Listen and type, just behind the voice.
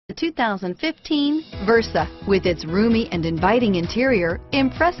The 2015 Versa. With its roomy and inviting interior,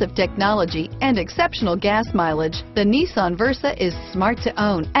 impressive technology, and exceptional gas mileage, the Nissan Versa is smart to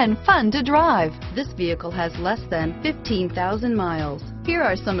own and fun to drive. This vehicle has less than 15,000 miles. Here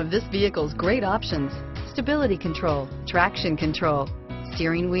are some of this vehicle's great options: stability control, traction control,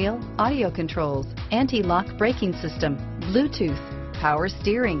 steering wheel audio controls, anti-lock braking system, Bluetooth, power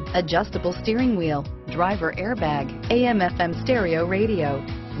steering, adjustable steering wheel, driver airbag, AM/FM stereo radio,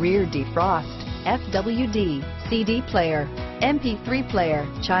 rear defrost, FWD, CD player, MP3 player,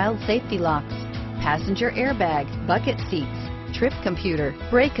 child safety locks, passenger airbag, bucket seats, trip computer,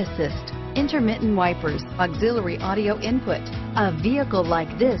 brake assist, intermittent wipers, auxiliary audio input. A vehicle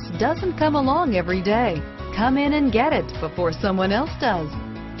like this doesn't come along every day. Come in and get it before someone else does.